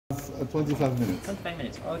25 minutes. 25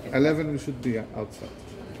 minutes, okay. 11 we should be outside.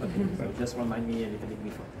 Okay, so just remind me a little bit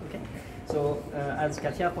before. Okay. So as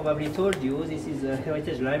Katia probably told you, this is a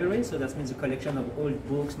heritage library, so that means a collection of old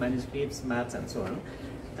books, manuscripts, maps, and so on.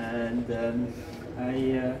 And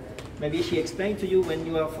maybe she explained to you when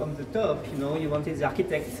you are from the top, you know, you wanted the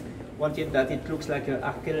architect wanted that it looks like an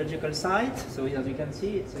archaeological site. So as you can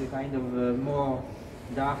see, it's a kind of more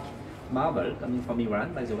dark marble coming from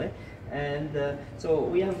Iran, by the way. And so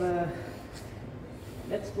we have.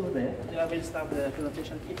 Let's go there. I will start the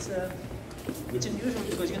presentation. It's unusual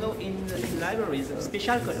because, you know, in libraries,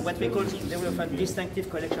 special, what we call very often distinctive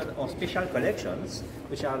collection or special collections,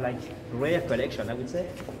 which are like rare collection, I would say.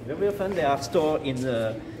 Very often they are stored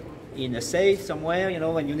in a safe somewhere, you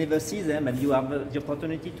know, and you never see them, and you have the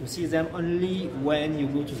opportunity to see them only when you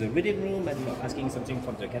go to the reading room and you're asking something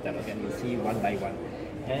from the catalog, and you see one by one.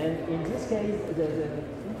 And in this case, the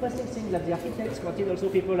interesting thing that the architects wanted also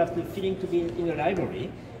people have the feeling to be in a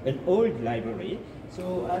library, an old library.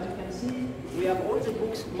 So as you can see, we have all the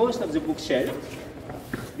books, most of the books shelved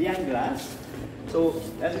behind glass. So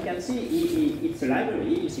as you can see, it's a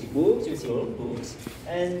library. You see books, you see old books,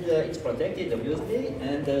 and it's protected obviously.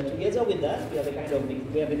 And together with that, we have a kind of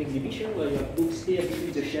an exhibition where you have books here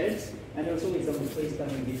between the shelves, and also with some space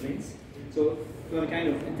in between. So we have a kind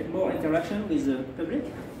of more interaction with the public.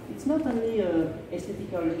 It's not only an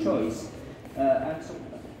aesthetical choice, and so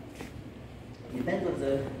it depends on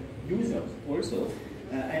the users also.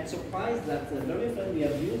 I'm surprised that very often we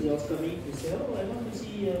have users coming to say, oh, I want to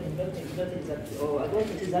see that, oh, I want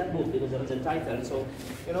to see that book because of the title. So,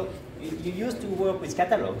 you know, you used to work with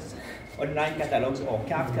catalogs, online catalogs or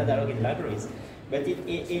card catalog in libraries. But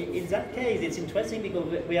in that case, it's interesting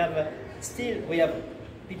because we have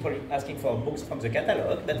people asking for books from the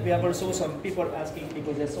catalog, but we have also some people asking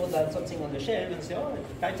because they saw that something on the shelf and say, oh,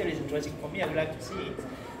 the title is interesting for me, I would like to see it.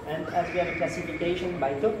 And as we have a classification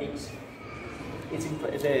by topics,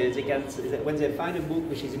 when they find a book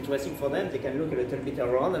which is interesting for them, they can look a little bit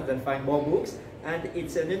around and then find more books. And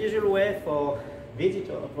it's an unusual way for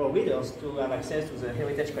readers to have access to the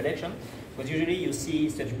heritage collection, because usually you see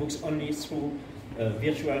such books only through a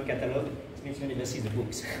virtual catalog. It means you never see the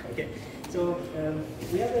books. Okay, so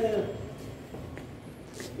we have a.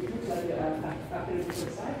 It looks like an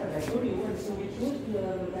archaeological site, as I told you, and so we chose to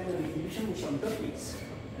have a kind of exhibition with some topics.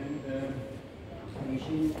 And we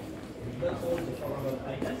not all the 400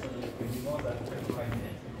 items, so it will be more than 25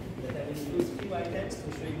 minutes. But I will use a few items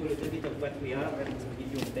to show you a little bit of what we have and to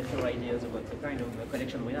give you better ideas about the kind of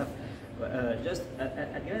collection we have. Just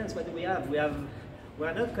at glance, what do we have? We are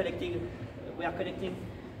not collecting. We are collecting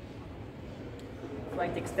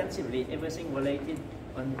quite extensively everything related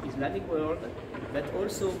on Islamic world, but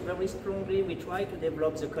also very strongly we try to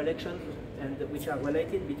develop the collection and which are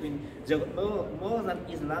related between the more than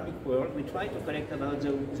Islamic world. We try to collect about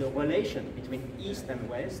the relation between East and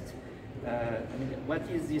West. I mean, what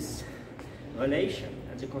is this relation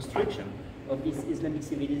and the construction of this Islamic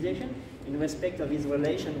civilization in respect of its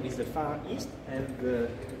relation with the Far East and the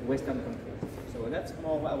Western countries. So that's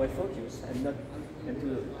more our focus, and I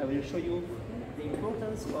will show you the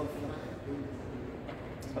importance of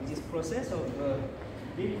this process of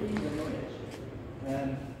building the knowledge.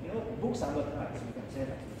 You know, books are not art, you can say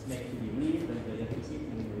that. It's made to be read, and you have to sit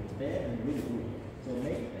in your bed and read a book. So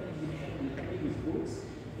making an exhibition with books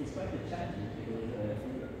is quite a challenge, because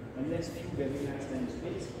unless few very nice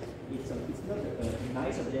manuscripts, it's not a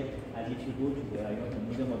nice object as if you go to the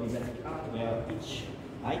Museum of Islamic Art, where each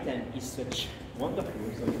item is such wonderful,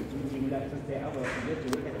 so you will have to stay hours to get to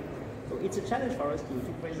look at it. So it's a challenge for us to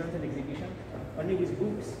present an exhibition only with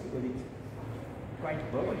books, because it's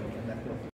quite boring.